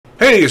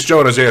Hey, it's Joe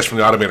and Isaiah from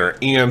the Automator.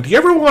 And do you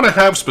ever want to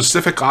have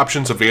specific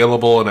options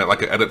available in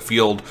like an edit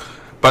field,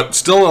 but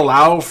still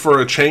allow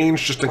for a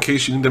change just in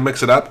case you need to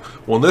mix it up?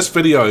 Well, in this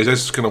video, he's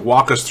just going to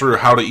walk us through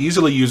how to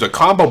easily use a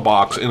combo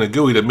box in a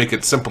GUI to make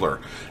it simpler.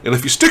 And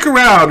if you stick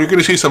around, you're going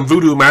to see some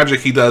voodoo magic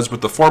he does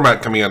with the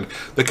format command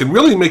that can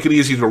really make it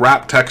easy to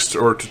wrap text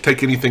or to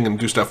take anything and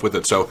do stuff with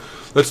it. So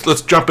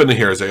let's jump into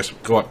here, Isaiah.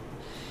 Go on.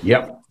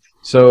 Yep.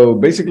 So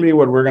basically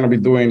what we're going to be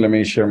doing, let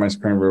me share my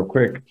screen real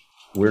quick.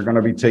 We're going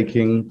to be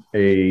taking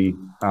a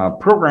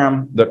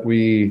program that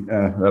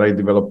I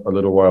developed a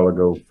little while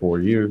ago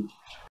for you.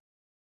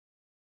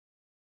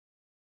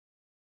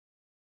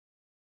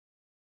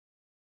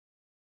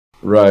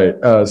 Right.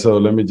 So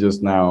let me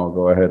just now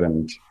go ahead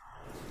and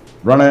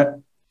run it.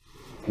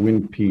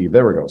 WinP.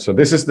 There we go. So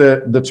this is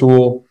the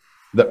tool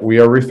that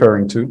we are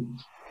referring to.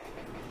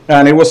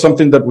 And it was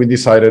something that we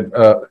decided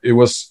it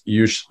was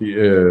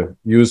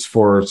used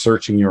for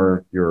searching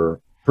your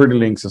pretty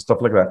links and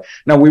stuff like that.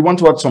 Now we want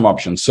to add some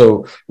options.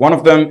 So one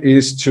of them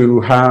is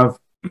to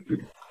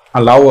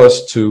allow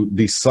us to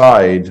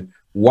decide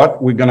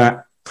what we're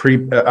gonna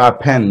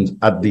append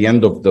at the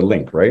end of the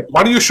link, right?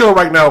 Why don't you show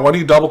right now? Why don't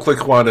you double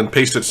click one and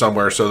paste it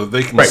somewhere so that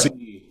they can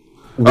see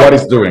what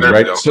it's doing,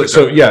 right?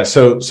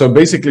 So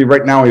basically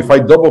right now, if I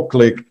double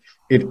click,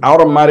 it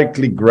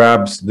automatically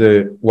grabs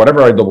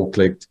whatever I double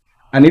clicked,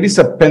 and it is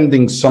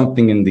appending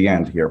something in the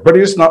end here, but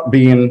it's not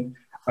being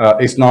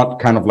it's not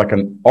kind of like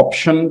an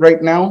option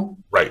right now.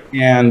 Right.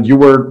 And you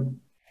were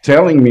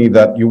telling me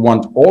that you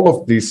want all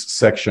of this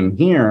section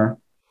here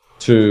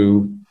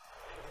to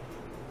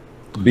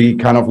be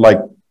kind of like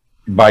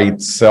by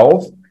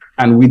itself,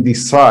 and we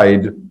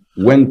decide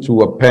when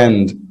to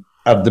append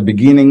at the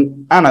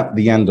beginning and at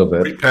the end of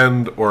it.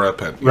 Append or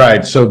append.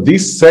 Right. So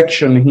this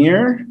section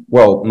here,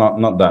 well,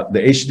 not that.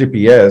 The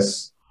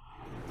HTTPS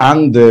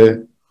and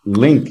the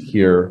link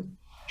here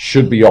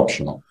should be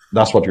optional.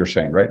 That's what you're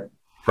saying, right?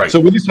 Right.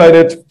 So we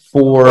decided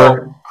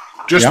for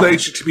just the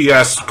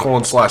HTTPS://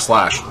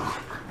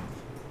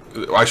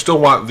 I still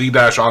want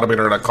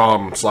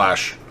the-automator.com/.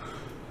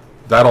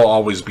 That'll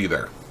always be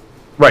there.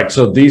 Right.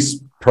 So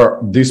this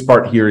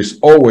part here is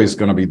always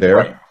going to be there.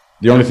 Right.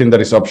 The only thing that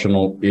is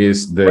optional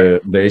is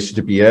the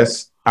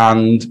HTTPS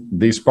and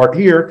this part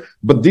here,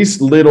 but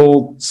this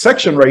little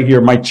section right here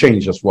might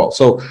change as well.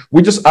 So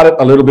we just added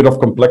a little bit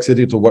of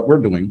complexity to what we're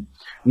doing.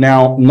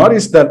 Now,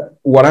 notice that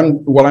what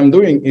I'm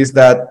doing is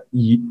that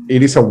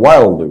it is a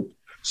while loop.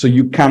 So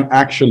you can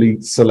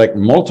actually select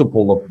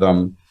multiple of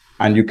them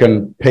and you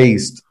can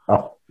paste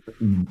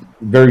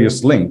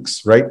various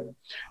links, right?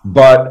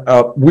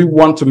 But we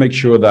want to make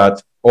sure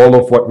that all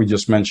of what we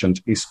just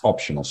mentioned is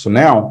optional. So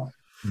now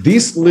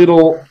this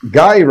little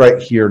guy right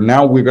here,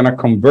 now we're going to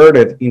convert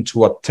it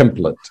into a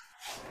template.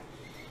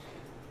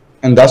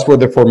 And that's where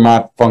the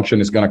format function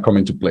is going to come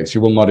into place.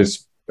 You will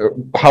notice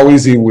how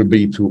easy it would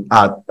be to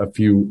add a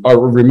few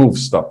or remove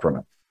stuff from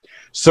it.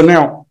 So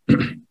now,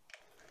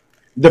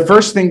 the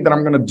first thing that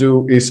I'm going to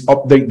do is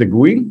update the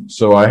GUI.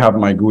 So I have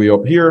my GUI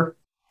up here.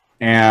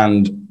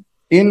 And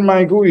in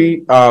my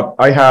GUI,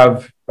 I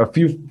have a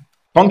few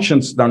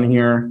functions down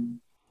here.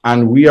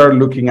 And we are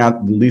looking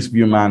at the list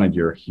view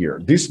manager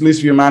here. This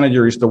list view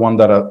manager is the one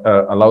that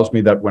allows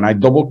me that when I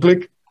double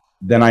click,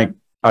 then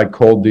I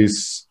call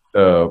this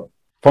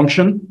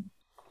function,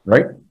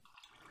 right?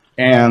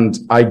 And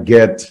I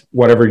get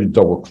whatever you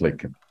double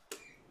click.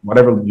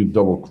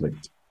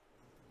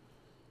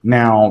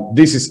 Now,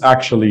 this is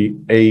actually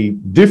a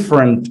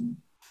different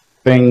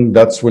thing.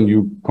 That's when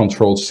you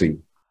Control-C.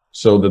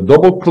 So the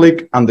double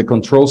click and the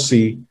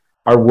Control-C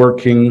are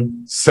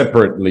working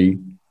separately.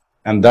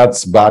 And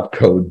that's bad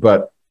code,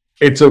 but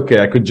it's okay.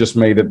 I could just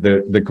make it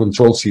the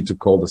Control-C to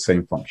call the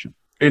same function.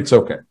 It's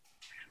okay.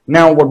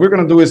 Now, what we're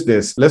going to do is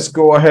this. Let's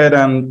go ahead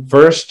and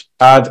first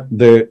add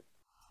the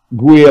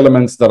GUI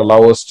elements that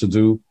allow us to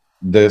do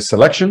the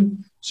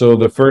selection. So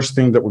the first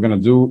thing that we're going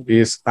to do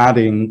is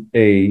adding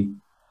a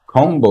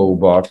combo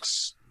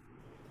box.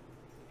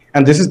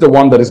 And this is the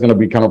one that is going to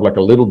be kind of like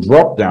a little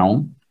drop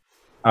down.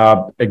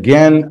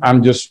 Again,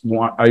 I'm just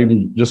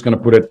going to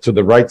put it to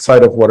the right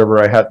side of whatever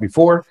I had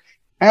before.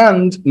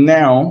 And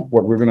now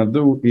what we're going to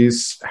do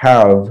is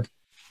have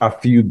a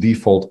few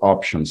default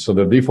options. So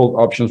the default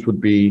options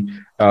would be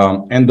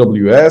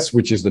NWS,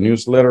 which is the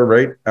newsletter,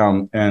 right?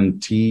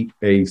 And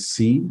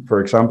TAC,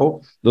 for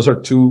example. Those are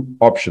two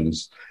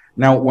options.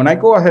 Now, when I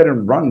go ahead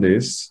and run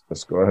this,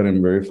 let's go ahead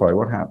and verify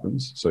what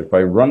happens. So if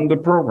I run the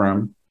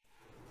program,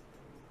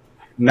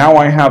 now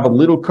I have a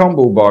little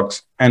combo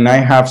box and I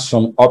have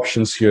some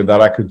options here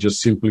that I could just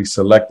simply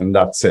select and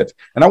that's it.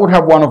 And I would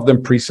have one of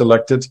them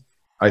pre-selected.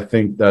 I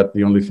think that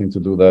the only thing to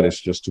do that is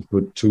just to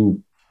put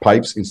two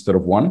pipes instead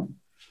of one,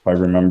 if I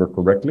remember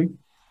correctly.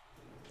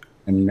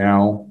 And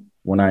now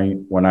when I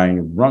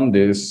run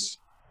this,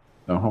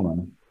 oh, hold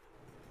on,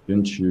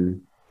 didn't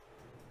you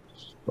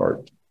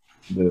start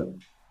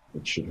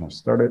it should have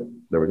started.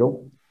 There we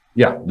go.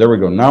 Yeah, there we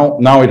go.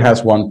 Now it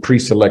has one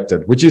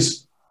pre-selected, which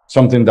is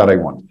something that I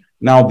want.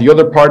 Now the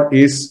other part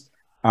is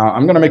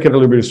I'm going to make it a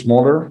little bit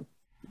smaller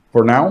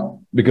for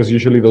now. because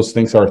usually those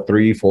things are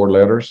 3, 4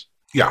 letters.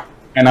 Yeah.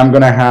 And I'm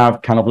going to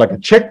have kind of like a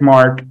check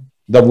mark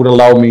that would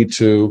allow me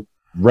to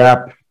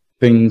wrap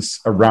things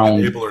around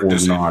Enable or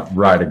disable. not.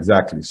 Right,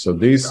 exactly. So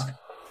this,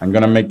 I'm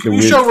going to make Can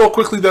you show real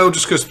quickly, though,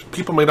 just because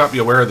people may not be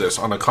aware of this,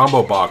 on a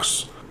combo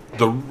box,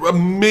 the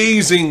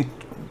amazing,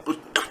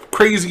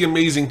 crazy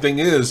amazing thing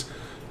is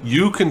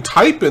you can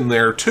type in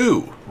there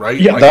too, right?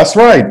 Yeah, that's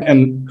right.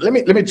 And let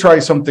me try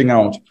something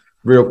out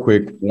real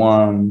quick.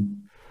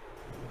 1,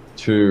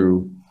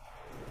 2,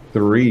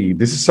 3.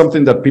 This is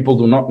something that people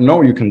do not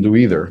know you can do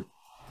either.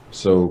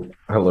 So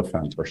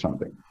elephant or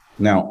something.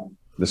 Now,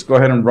 let's go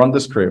ahead and run the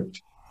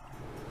script.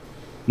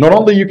 Not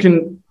only you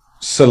can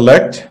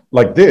select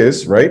like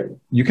this, right?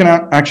 You can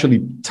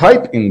actually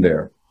type in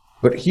there.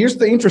 But here's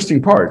the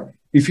interesting part.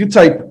 If you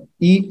type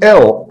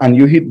EL and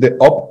you hit the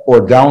up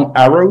or down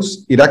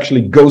arrows, it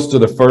actually goes to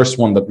the first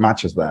one that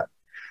matches that.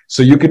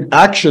 So you could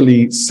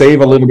actually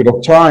save a little bit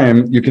of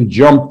time. You can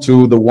jump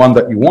to the one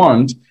that you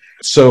want.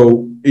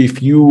 So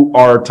if you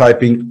are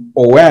typing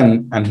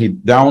ON and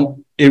hit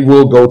down, it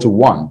will go to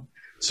 1.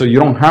 So you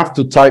don't have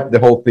to type the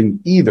whole thing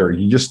either.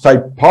 You just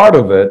type part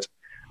of it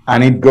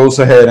and it goes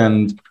ahead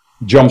and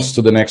jumps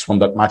to the next one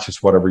that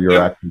matches whatever you're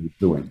actually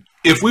doing.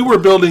 If we were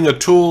building a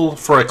tool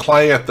for a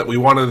client that we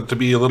wanted it to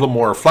be a little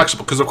more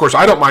flexible, because of course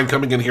I don't mind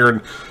coming in here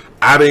and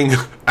adding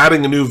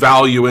a new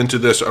value into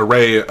this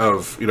array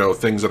of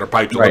things that are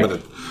pipe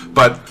delimited,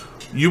 but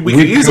we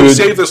could easily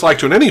save this like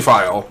to an any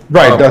file,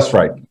 right? That's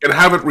right, and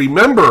have it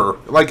remember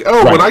like,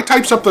 when I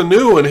type something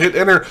new and hit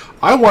enter,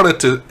 I want it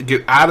to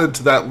get added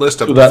to that list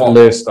of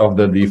list of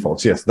the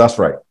defaults. Yes, that's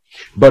right.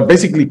 But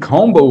basically,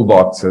 combo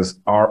boxes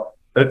are.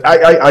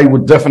 I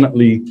would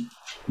definitely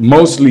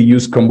mostly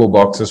use combo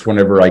boxes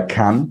whenever I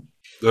can.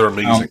 They're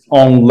amazing.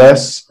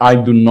 Unless I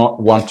do not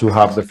want to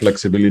have the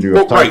flexibility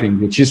of typing,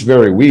 which is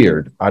very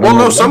weird. I don't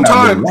know.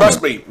 Sometimes,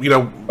 trust me,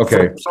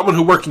 okay. Someone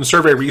who worked in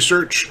survey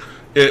research,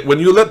 when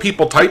you let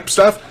people type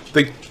stuff,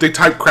 they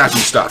type crappy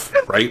stuff,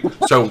 right?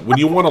 So when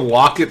you want to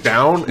lock it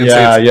down and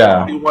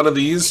say one of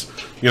these,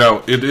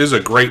 it is a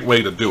great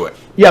way to do it.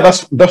 Yeah,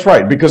 that's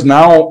right. Because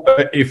now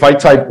if I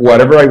type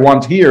whatever I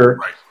want here,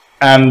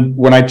 and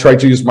when I try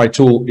to use my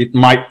tool, it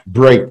might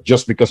break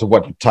just because of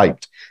what you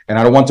typed. And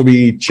I don't want to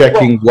be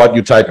checking what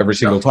you type every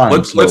single time.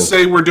 Let's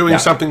say we're doing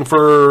something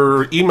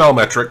for email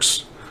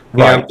metrics.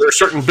 And there are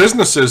certain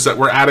businesses that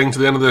we're adding to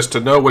the end of this to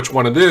know which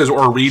one it is,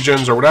 or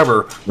regions, or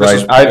whatever.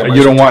 Right.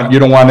 You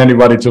don't want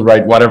anybody to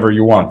write whatever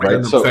you want,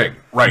 right? So,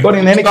 but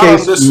in any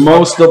case,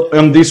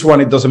 on this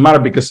one, it doesn't matter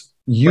because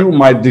you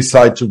might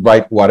decide to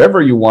write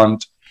whatever you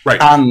want,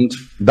 and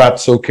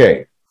that's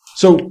okay.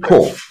 So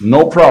cool,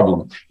 no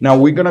problem. Now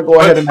we're gonna go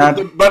ahead and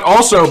add. But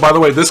also, by the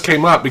way, this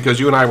came up because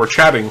you and I were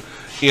chatting,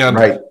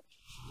 and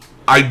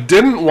I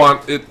didn't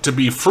want it to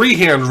be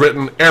freehand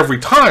written every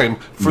time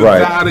for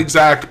that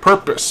exact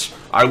purpose.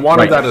 I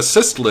wanted that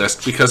assist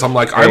list because I'm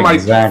like, I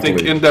might think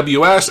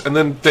NWS and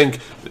then think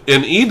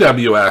in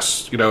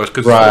EWS,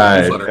 because it's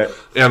a newsletter,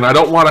 and I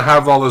don't want to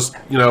have all this,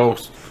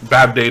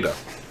 bad data.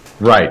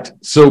 Right.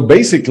 So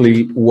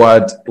basically,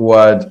 what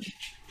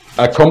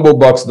a combo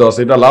box does,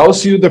 it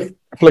allows you the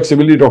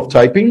flexibility of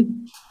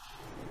typing,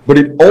 but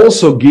it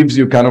also gives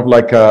you kind of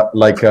like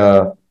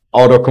a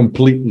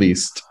autocomplete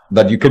list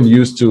that you can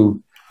use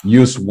to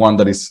use one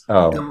that is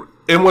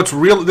and what's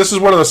real, this is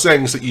one of those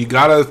things that you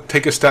gotta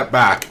take a step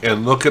back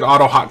and look at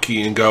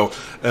AutoHotkey and go,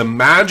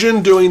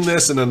 imagine doing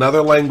this in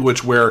another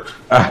language where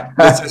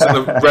this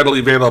isn't readily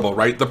available,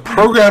 right? The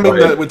programming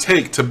that it would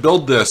take to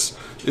build this,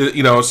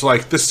 it's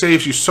like, this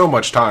saves you so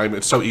much time.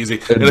 It's so easy.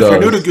 And if you're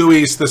new to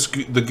GUIs,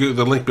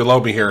 the link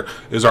below me here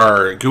is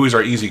our GUIs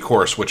Are Easy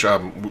course, which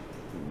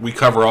we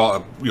cover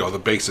all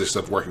the basics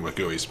of working with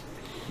GUIs.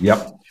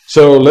 Yep.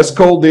 So let's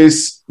call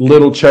this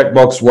little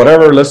checkbox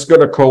whatever. Let's go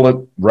to call it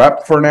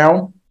wrap for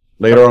now.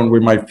 Later on, we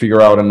might figure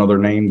out another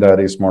name that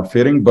is more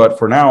fitting. But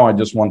for now, I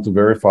just want to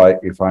verify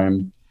if I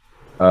am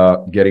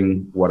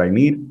getting what I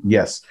need.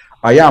 Yes,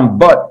 I am.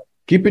 But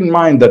keep in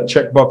mind that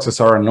checkboxes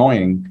are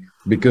annoying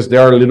because they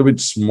are a little bit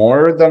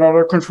smaller than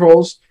other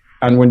controls.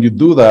 And when you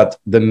do that,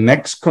 the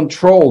next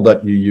control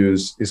that you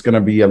use is going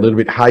to be a little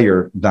bit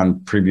higher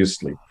than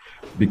previously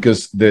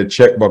because the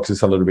checkbox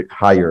is a little bit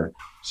higher.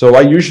 So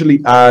I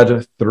usually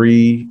add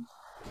 3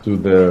 to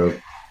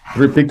the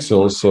 3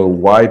 pixels. So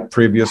Y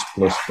previous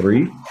plus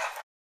 3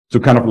 to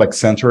kind of like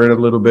center it a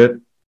little bit.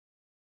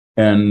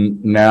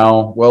 And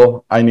now,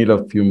 well, I need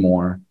a few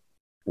more.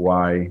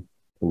 Y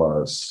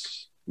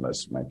plus,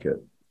 let's make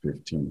it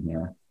 15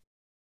 here.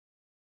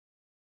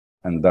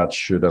 And that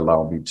should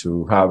allow me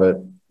to have it,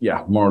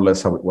 more or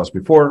less how it was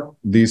before.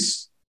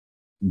 This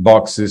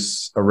box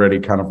is already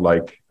kind of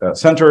like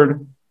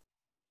centered.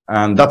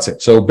 And that's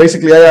it. So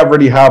basically, I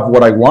already have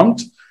what I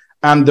want.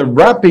 And the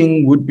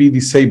wrapping would be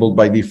disabled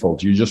by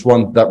default. You just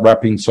want that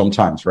wrapping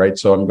sometimes, right?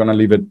 So I'm going to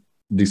leave it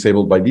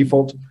disabled by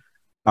default.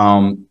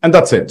 And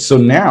that's it. So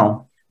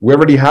now we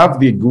already have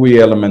the GUI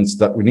elements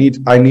that we need.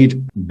 I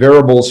need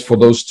variables for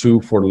those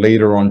two for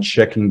later on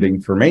checking the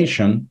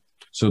information.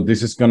 So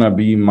this is going to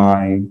be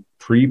my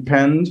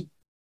prepend.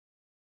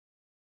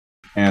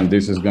 And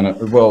this is gonna,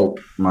 well,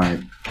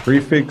 my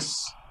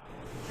prefix,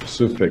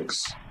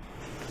 suffix,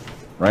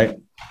 right?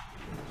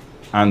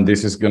 And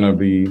this is gonna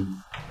be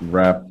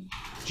wrap.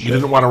 You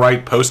didn't want to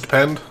write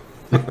postpend?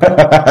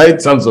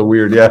 It sounds so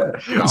weird, yeah.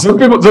 No. Some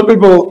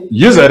people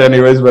use it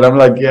anyways, but I'm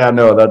like, yeah,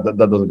 no, that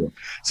doesn't go.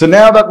 So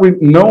now that we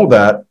know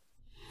that,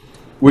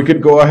 we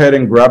could go ahead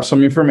and grab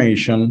some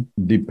information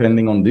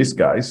depending on these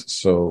guys.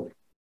 So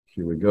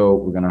here we go.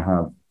 We're gonna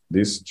have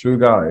these two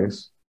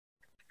guys,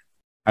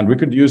 and we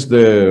could use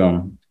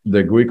the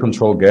GUI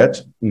control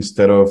get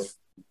instead of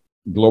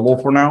global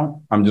for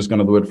now. I'm just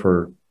gonna do it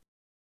for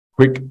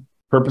quick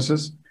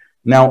purposes.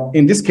 Now,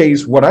 in this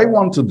case, what I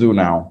want to do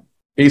now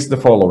is the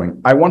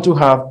following. I want to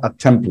have a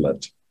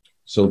template.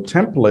 So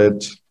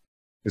template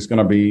is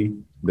gonna be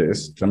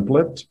this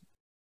template.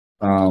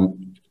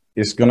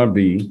 It's gonna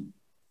be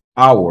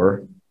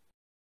our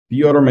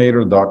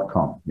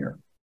the-automator.com here,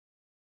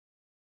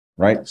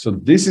 right? So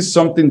this is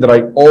something that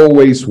I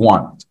always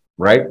want,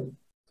 right?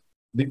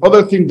 The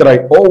other thing that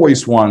I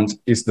always want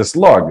is the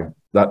slug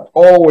that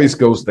always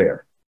goes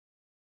there.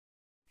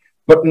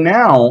 But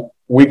now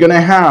we're going to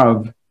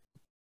have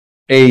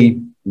a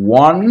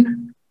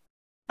 1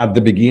 at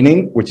the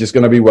beginning, which is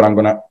going to be what I'm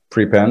going to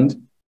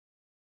prepend,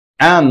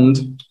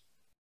 and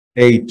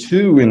a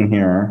 2 in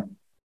here.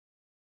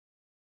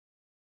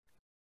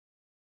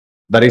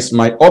 That is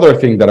my other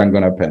thing that I'm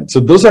going to append.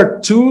 So those are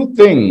two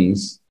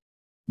things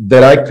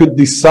that I could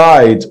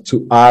decide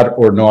to add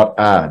or not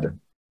add.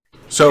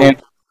 So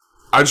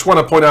I just want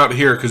to point out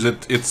here, because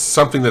it's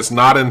something that's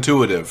not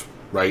intuitive,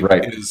 right?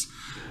 Right. It is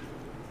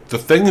the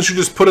things you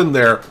just put in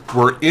there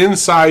were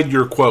inside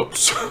your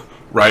quotes,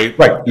 right?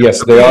 Right.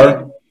 Yes, they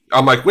are.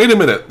 I'm like, wait a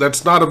minute,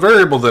 that's not a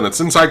variable then.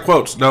 It's inside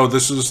quotes. No,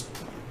 it's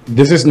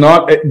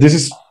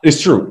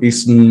true.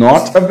 It's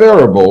not a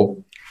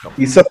variable.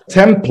 It's a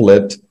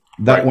template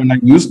that when I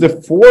use the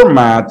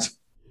format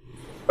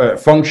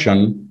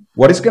function,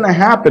 what is going to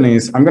happen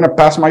is I'm going to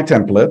pass my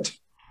template,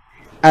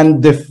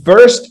 and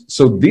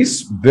so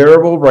this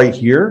variable right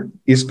here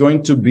is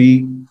going to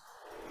be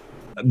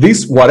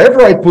this,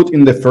 whatever I put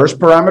in the first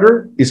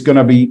parameter is going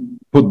to be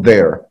put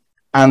there,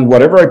 and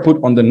whatever I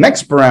put on the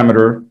next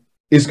parameter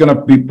is going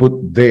to be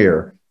put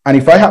there. And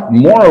if I have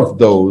more of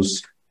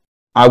those,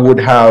 I would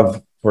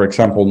have, for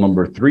example,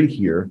 number 3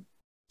 here.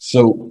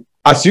 So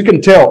as you can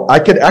tell, I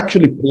could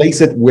actually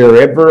place it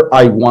wherever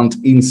I want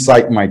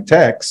inside my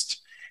text,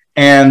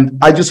 and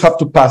I just have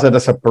to pass it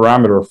as a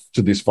parameter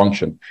to this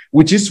function,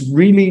 which is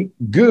really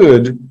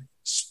good,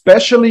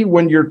 especially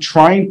when you're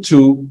trying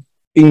to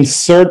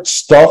insert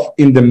stuff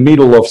in the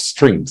middle of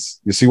strings.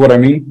 You see what I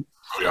mean?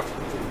 Oh, yeah.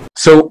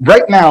 So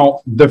right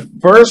now, the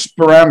first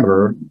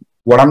parameter,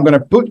 what I'm going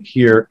to put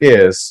here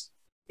is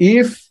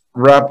if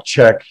wrap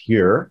check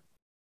here,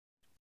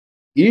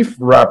 if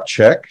wrap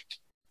check,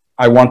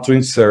 I want to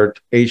insert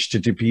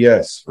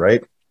HTTPS,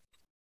 right?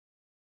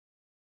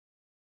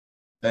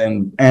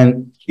 And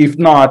if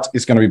not,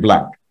 it's going to be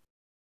blank.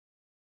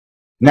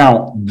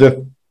 Now,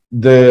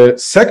 the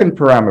second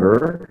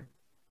parameter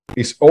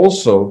is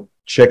also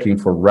checking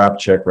for wrap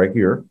check right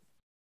here.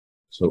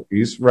 So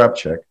is wrap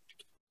check?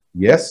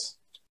 Yes.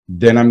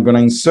 Then I'm going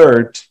to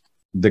insert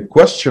the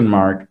question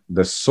mark,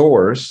 the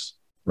source,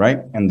 right?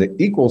 And the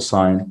equal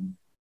sign,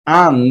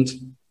 and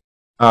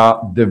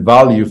the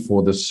value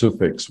for the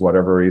suffix,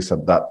 whatever is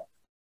at that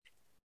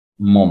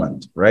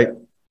moment, right?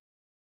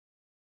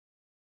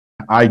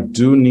 I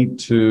do need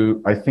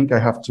to, I think I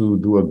have to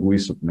do a GUI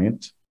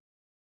submit.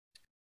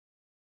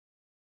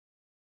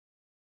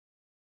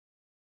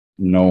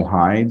 No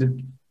hide.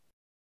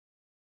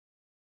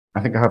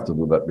 I think I have to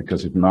do that,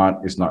 because if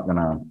not, it's not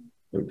gonna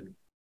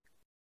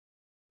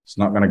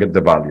get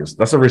the values.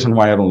 That's the reason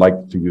why I don't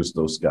like to use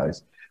those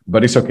guys,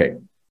 but it's okay.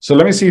 So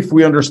let me see if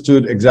we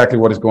understood exactly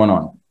what is going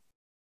on.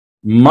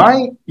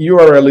 My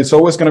URL is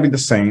always going to be the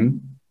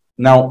same.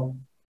 Now,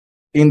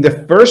 in the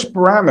first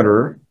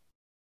parameter,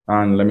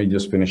 and let me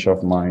just finish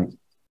off my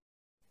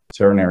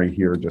ternary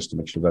here just to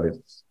make sure that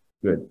it's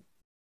good.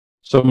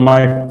 So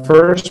my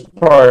first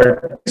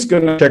part is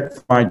going to check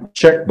my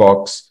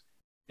checkbox.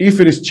 If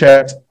it is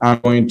checked, I'm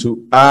going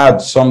to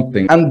add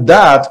something, and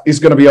that is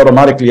going to be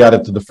automatically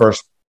added to the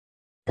first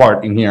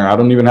part in here. I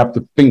don't even have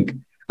to think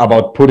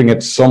about putting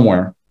it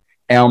somewhere.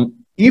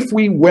 If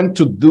we went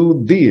to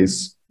do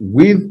this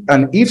with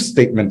an if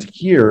statement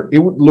here, it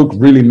would look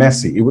really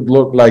messy. It would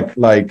look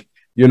like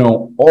you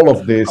know, all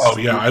of this. Oh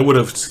yeah, I would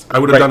have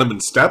right. done them in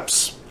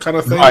steps, kind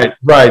of thing.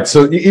 Right.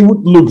 So it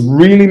would look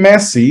really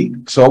messy.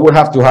 So I would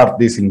have to have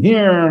this in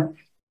here,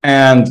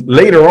 and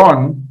later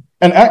on,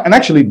 and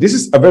actually, this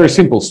is a very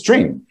simple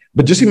string.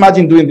 But just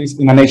imagine doing this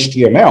in an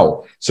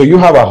HTML. So you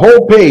have a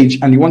whole page,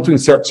 and you want to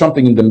insert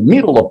something in the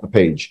middle of the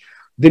page.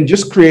 Then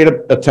just create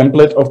a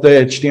template of the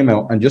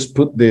HTML and just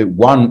put the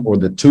 1 or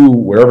the 2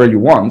 wherever you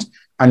want,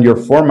 and your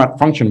format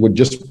function would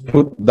just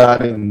put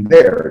that in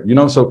there, you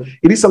know? So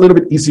it is a little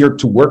bit easier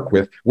to work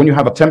with when you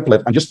have a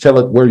template and just tell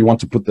it where you want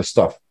to put the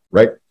stuff,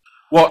 right?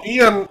 Well,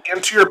 Ian,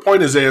 and to your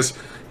point is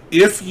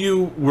if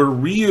you were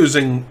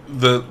reusing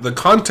the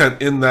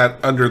content in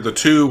that under the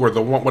 2 or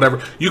the 1,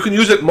 whatever, you can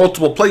use it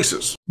multiple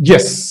places.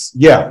 Yes,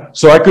 yeah.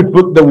 So I could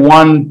put the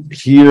 1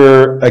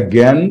 here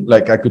again,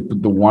 like I could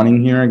put the 1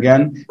 in here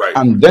again, right,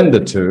 and then the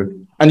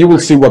 2, and you will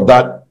see what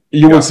that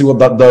will see what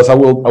that does. I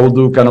will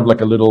do kind of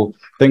like a little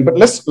thing, but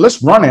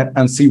let's run it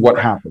and see what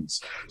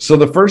happens. So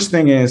the first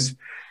thing is,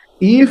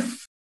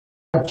 if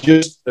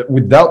just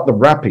without the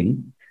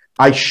wrapping,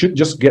 I should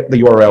just get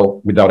the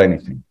URL without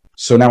anything.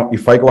 So now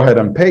if I go ahead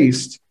and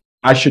paste,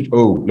 I should,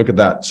 oh, look at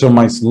that. So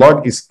my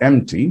slug is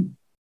empty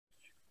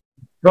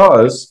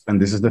because, and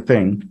this is the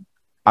thing,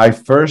 I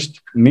first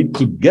need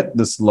to get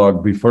the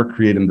slug before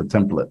creating the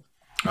template.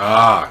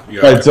 Ah,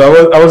 yeah. Right,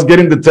 so I was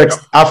getting the text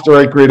after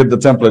I created the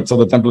template, so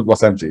the template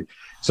was empty.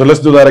 So let's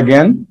do that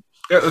again.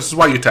 Yeah, this is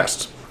why you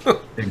test.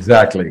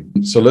 Exactly.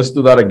 So let's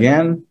do that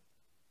again.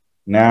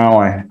 Now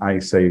I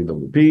say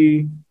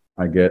WP,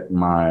 I get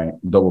my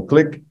double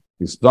click,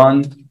 it's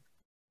done.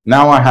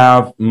 Now I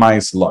have my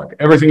slug.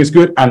 Everything is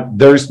good, and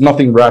there's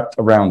nothing wrapped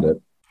around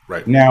it.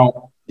 Right.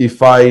 Now,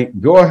 if I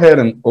go ahead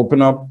and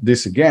open up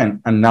this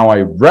again, and now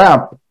I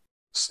wrap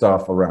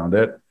stuff around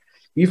it,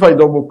 if I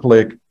double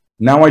click,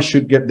 now I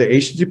should get the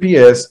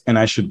HTTPS, and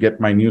I should get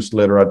my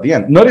newsletter at the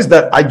end. Notice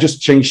that I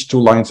just changed 2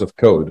 lines of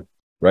code,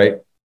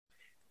 right?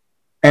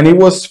 And it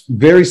was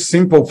very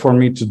simple for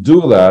me to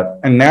do that.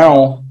 And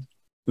now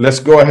let's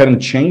go ahead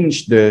and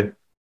change this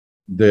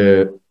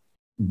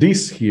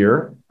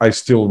here. I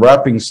still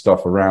wrapping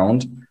stuff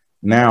around.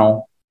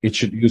 Now it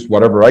should use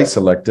whatever I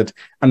selected.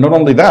 And not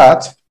only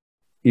that,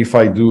 if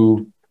I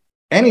do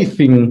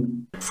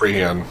anything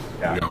freehand,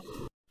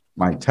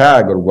 my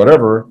tag or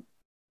whatever,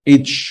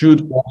 it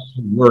should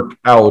also work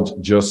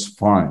out just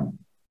fine.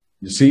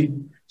 You see?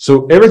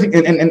 So everything,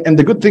 and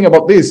the good thing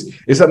about this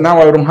is that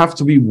now I don't have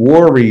to be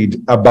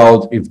worried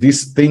about if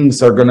these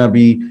things are going to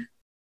be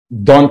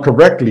done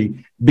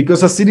correctly,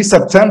 because as it is a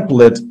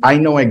template, I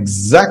know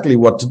exactly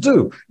what to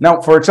do.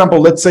 Now, for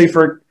example, let's say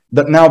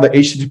that now the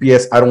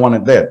HTTPS, I don't want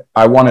it there.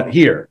 I want it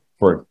here.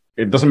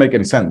 It doesn't make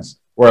any sense.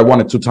 Or I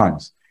want it 2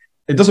 times.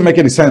 It doesn't make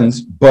any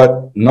sense,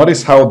 but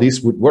notice how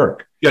this would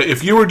work. Yeah,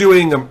 if you were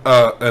doing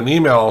an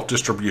email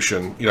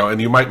distribution,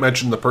 and you might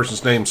mention the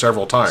person's name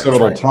several times.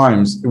 Several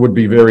times, it would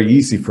be very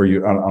easy for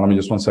you. Let me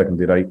just 1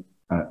 second.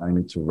 I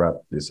need to wrap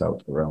this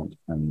out around.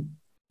 And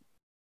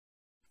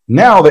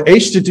now the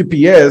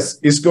HTTPS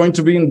is going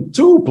to be in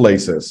 2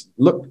 places.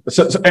 Look,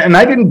 and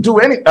I didn't do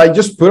any. I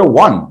just put a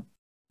 1.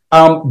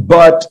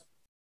 But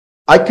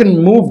I can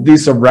move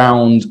this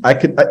around.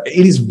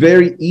 It is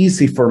very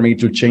easy for me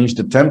to change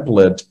the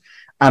template.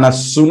 And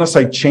as soon as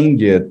I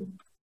change it,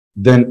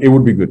 then it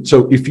would be good.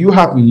 So if you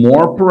have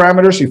more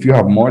parameters, if you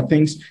have more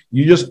things,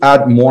 you just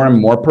add more and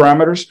more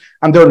parameters,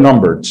 and they're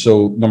numbered.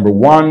 So number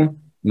 1,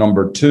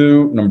 number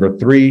 2, number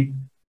 3.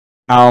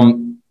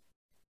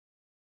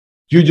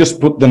 You just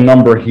put the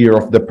number here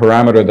of the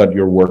parameter that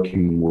you're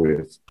working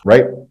with,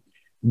 right?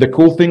 The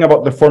cool thing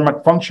about the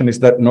format function is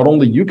that not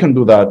only you can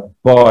do that,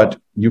 but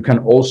you can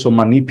also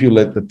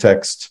manipulate the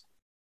text.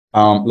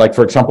 Like,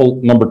 for example,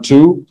 number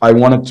 2, I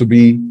want it to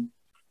be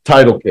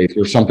title case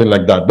or something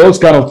like that. Those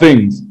kind of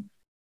things.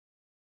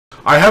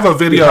 I have a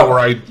video where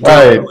I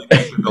really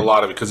a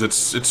lot of it because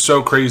it's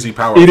so crazy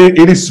powerful.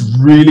 It is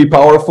really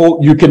powerful.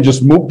 You can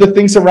just move the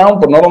things around,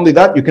 but not only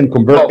that, you can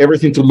convert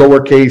everything to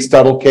lowercase,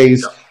 title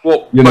case. Yeah.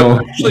 Well,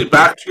 actually,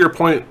 back to your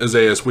point,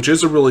 Isaias, which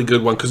is a really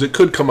good one because it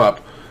could come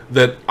up,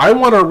 that I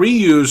want to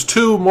reuse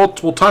 2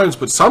 multiple times,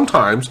 but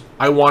sometimes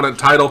I want it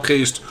title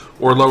cased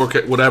or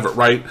lowercase, whatever,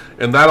 right?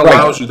 And that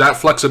allows you that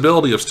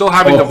flexibility of still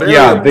having a very...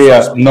 Yeah,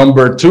 the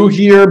number 2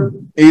 here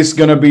is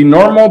going to be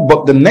normal,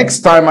 but the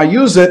next time I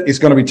use it, it's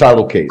going to be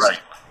title case.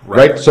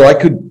 Right? So I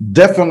could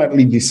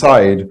definitely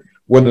decide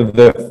whether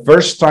the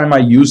first time I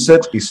use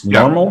it is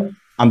normal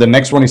and the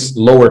next one is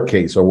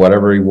lowercase or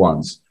whatever he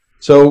wants.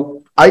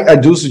 So I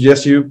do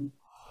suggest you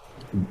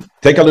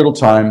take a little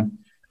time,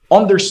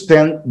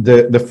 understand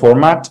the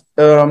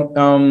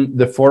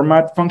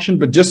format function,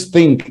 but just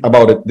think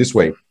about it this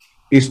way.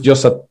 It's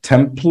just a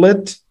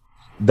template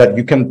that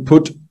you can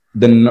put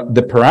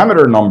the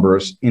parameter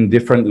numbers in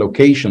different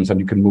locations, and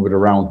you can move it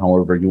around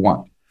however you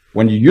want.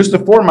 When you use the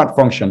format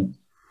function,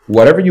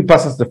 whatever you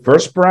pass as the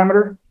first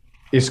parameter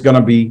is going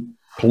to be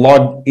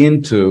plugged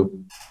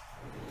into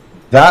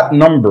that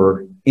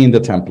number in the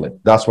template.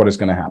 That's what is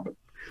going to happen.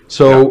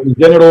 So in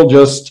general,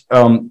 just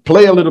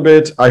play a little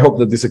bit. I hope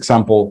that this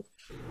example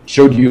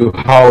showed you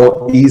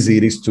how easy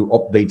it is to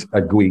update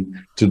a GUI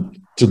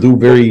to do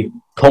very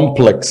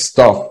complex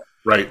stuff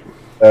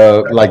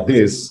like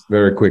this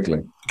very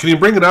quickly. Can you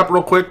bring it up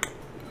real quick?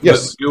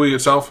 Yes. The GUI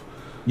itself?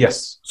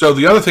 Yes. So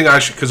the other thing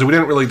because we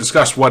didn't really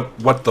discuss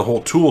what the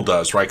whole tool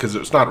does, right? Because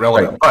it's not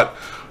relevant. But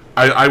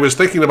I was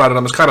thinking about it,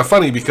 and it was kind of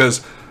funny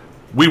because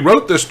we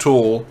wrote this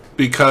tool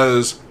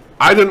because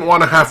I didn't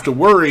want to have to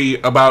worry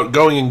about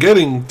going and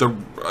getting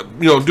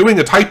doing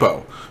a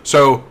typo.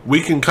 So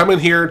we can come in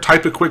here,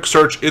 type a quick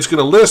search. It's going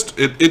to list.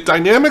 It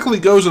dynamically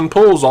goes and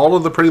pulls all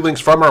of the pretty links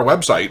from our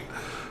website.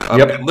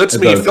 It lets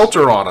me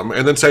filter on them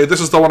and then say,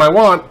 this is the one I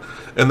want.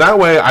 And that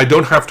way I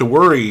don't have to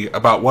worry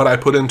about what I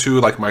put into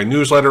like my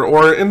newsletter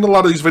or in a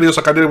lot of these videos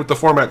like I did with the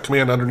format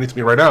command underneath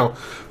me right now.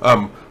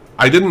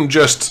 I didn't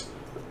just,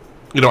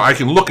 I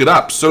can look it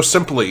up so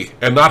simply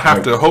and not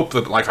have to hope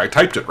that like I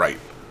typed it right.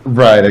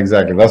 Right,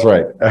 exactly. That's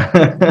right.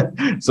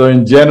 So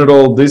in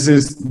general, this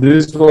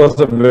was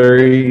a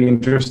very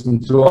interesting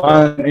tool.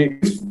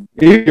 If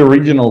the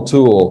original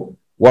tool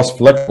was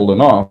flexible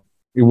enough,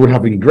 it would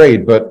have been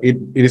great, but it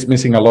is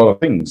missing a lot of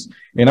things.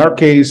 In our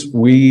case,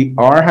 we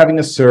are having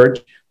a search.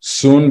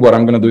 Soon, what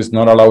I'm going to do is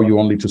not allow you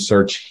only to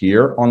search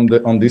here on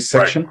this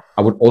section. Right.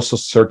 I would also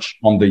search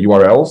on the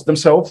URLs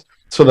themselves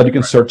so that you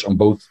can search on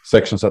both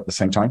sections at the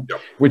same time,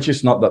 which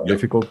is not that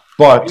difficult.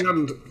 But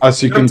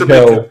as you can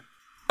tell,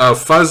 a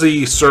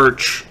fuzzy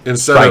search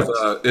instead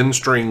of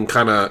in-string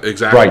kind of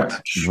exact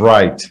match.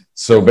 Right.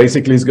 So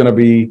basically, it's going to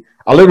be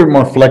a little bit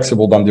more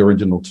flexible than the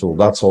original tool.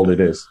 That's all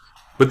it is.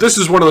 But this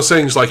is one of those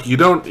things, like,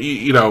 even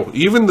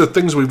the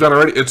things we've done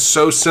already, it's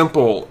so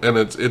simple, and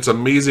it's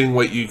amazing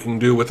what you can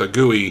do with a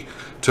GUI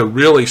to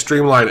really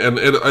streamline. And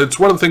it's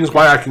one of the things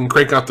why I can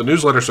crank out the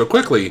newsletter so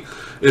quickly,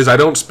 is I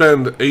don't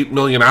spend 8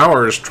 million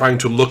hours trying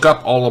to look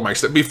up all of my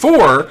stuff.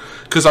 Before,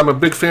 because I'm a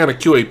big fan of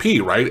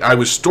QAP, right? I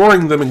was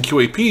storing them in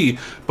QAP,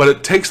 but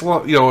it takes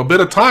a bit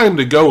of time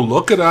to go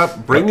look it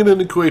up, bring it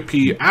into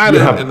QAP, add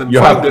it, and then you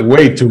have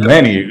way too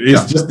many.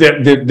 It's just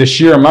the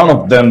sheer amount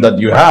of them that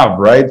you have,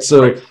 right?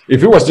 So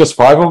if it was just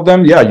 5 of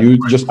them, you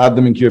just add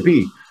them in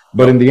QAP.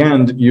 But in the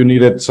end, you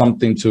needed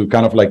something to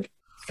kind of like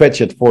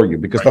fetch it for you,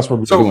 because that's what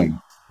we're doing.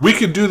 We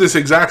could do this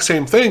exact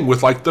same thing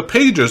with like the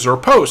pages or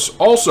posts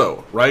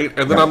also, right?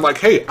 And then I'm like,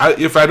 hey,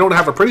 if I don't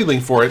have a pretty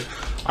link for it,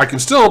 I can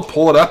still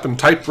pull it up and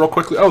type real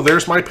quickly. Oh,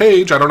 there's my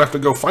page. I don't have to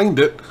go find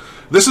it.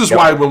 This is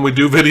why when we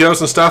do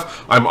videos and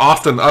stuff, I'm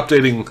often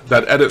updating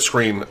that edit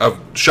screen of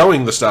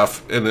showing the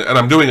stuff, and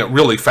I'm doing it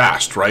really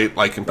fast, right?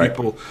 Like, and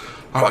people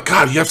are like,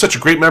 God, you have such a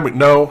great memory.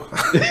 No,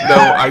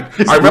 I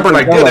remember and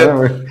I did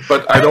it,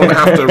 but I don't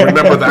have to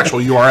remember the actual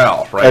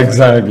URL, right?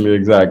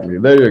 Exactly.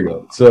 There you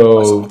go.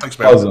 So, thanks,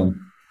 man.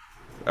 Awesome.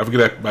 Have a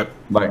good day. Bye.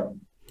 Bye.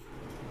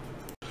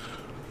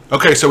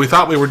 Okay, so we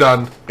thought we were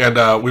done,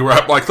 and we were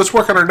like, let's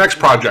work on our next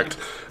project.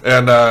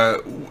 And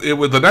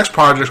the next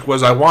project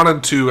was I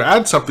wanted to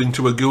add something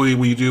to a GUI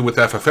we do with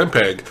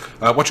FFmpeg.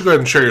 Why don't you go ahead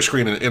and share your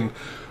screen? And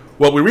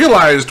what we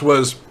realized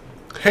was,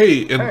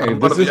 hey,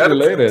 this is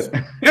related.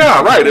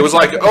 Yeah, right. It was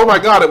like, oh my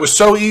God, it was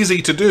so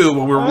easy to do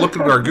when we were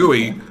looking at our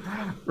GUI.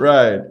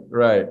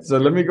 Right. So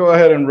let me go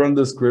ahead and run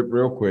the script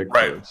real quick.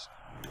 Right. First.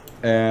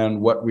 And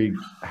what we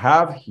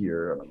have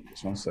here,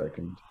 just 1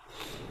 second.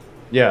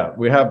 Yeah,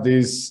 we have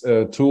this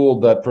tool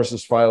that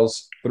processes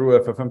files through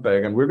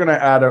FFmpeg, and we're going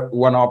to add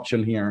one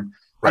option here.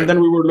 Right. And then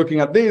we were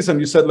looking at this,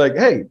 and you said like,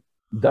 hey,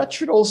 that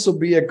should also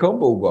be a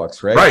combo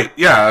box, right? Right,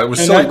 yeah, it was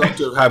silly not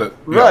to have had it.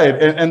 Yeah. Right,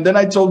 and then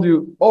I told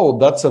you, oh,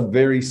 that's a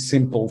very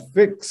simple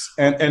fix.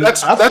 And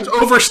that's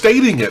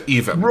overstating it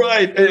even.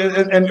 Right,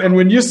 and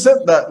when you said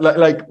that,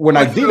 like when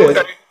I did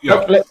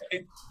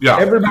it,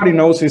 everybody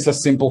knows it's a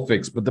simple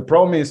fix, but the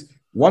problem is,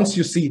 once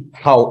you see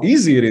how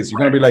easy it is, you're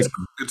going to be like...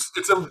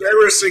 It's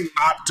embarrassing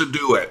not to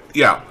do it.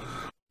 Yeah.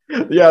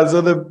 Yeah,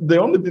 so the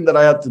only thing that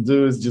I had to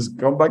do is just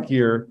come back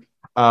here,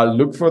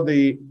 look for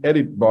the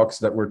edit box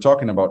that we're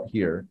talking about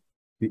here.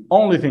 The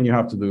only thing you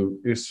have to do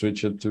is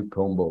switch it to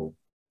combo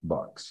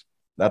box.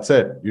 That's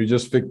it. You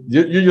just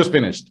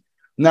finished.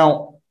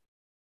 Now,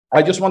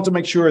 I just want to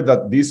make sure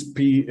that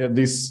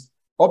this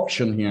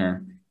option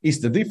here is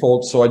the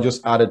default, so I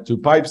just added 2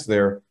 pipes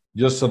there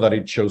just so that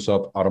it shows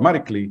up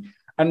automatically.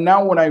 And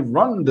now when I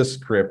run the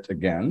script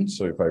again,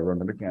 so if I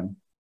run it again,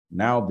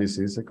 now this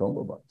is a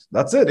combo box.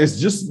 That's it. It's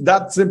just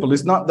that simple.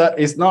 It's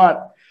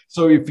not.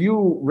 So if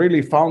you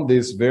really found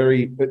this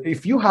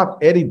if you have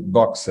edit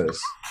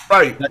boxes,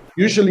 right,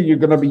 usually you're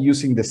going to be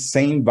using the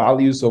same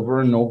values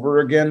over and over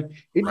again.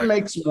 It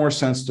makes more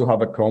sense to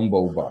have a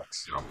combo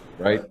box. Yeah.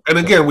 Right. And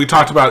again, we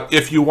talked about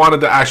if you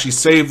wanted to actually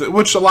save,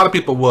 which a lot of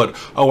people would.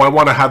 Oh, I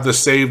want to have this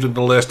saved in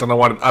the list, and I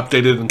want it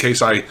updated in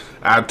case I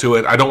add to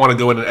it. I don't want to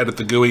go in and edit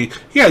the GUI.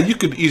 Yeah, you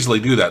could easily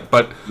do that.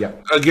 But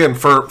again,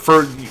 for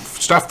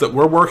stuff that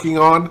we're working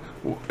on,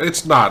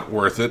 it's not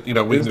worth it. We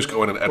can just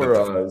go in and edit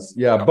us.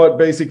 Yeah, but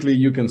basically,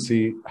 you can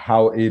see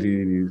how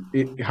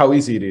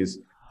easy it is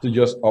to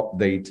just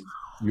update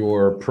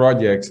your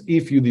projects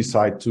if you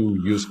decide to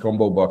use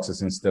combo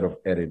boxes instead of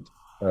edit.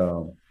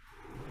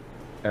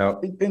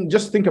 And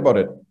just think about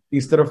it.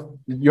 Instead of,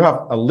 you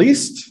have a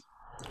list,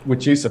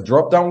 which is a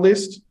drop-down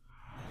list,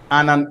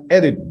 and an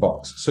edit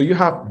box. So you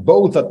have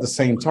both at the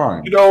same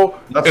time.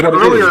 That's and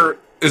earlier,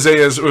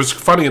 it was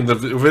funny in the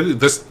video,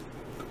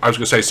 I was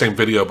going to say same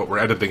video, but we're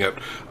editing it.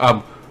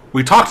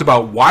 We talked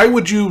about why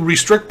would you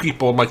restrict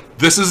people? I'm like,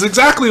 this is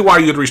exactly why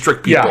you'd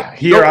restrict people. Yeah,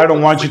 here I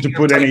don't want you to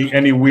put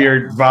any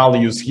weird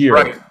values here.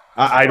 Right.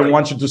 I don't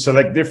want you to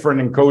select different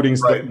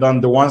encodings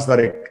than the ones that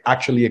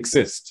actually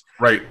exist.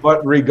 Right.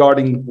 But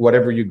regarding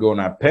whatever you're going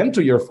to append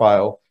to your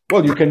file,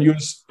 well, you can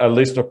use a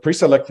list of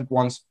pre-selected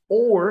ones,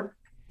 or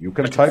you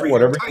can type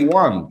whatever you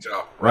want.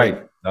 Yeah,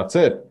 right. That's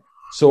it.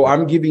 So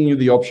I'm giving you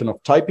the option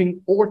of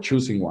typing or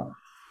choosing one.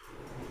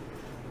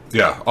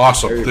 Yeah,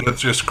 awesome.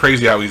 It's just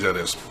crazy how easy that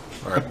is.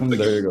 All right.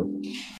 There you go.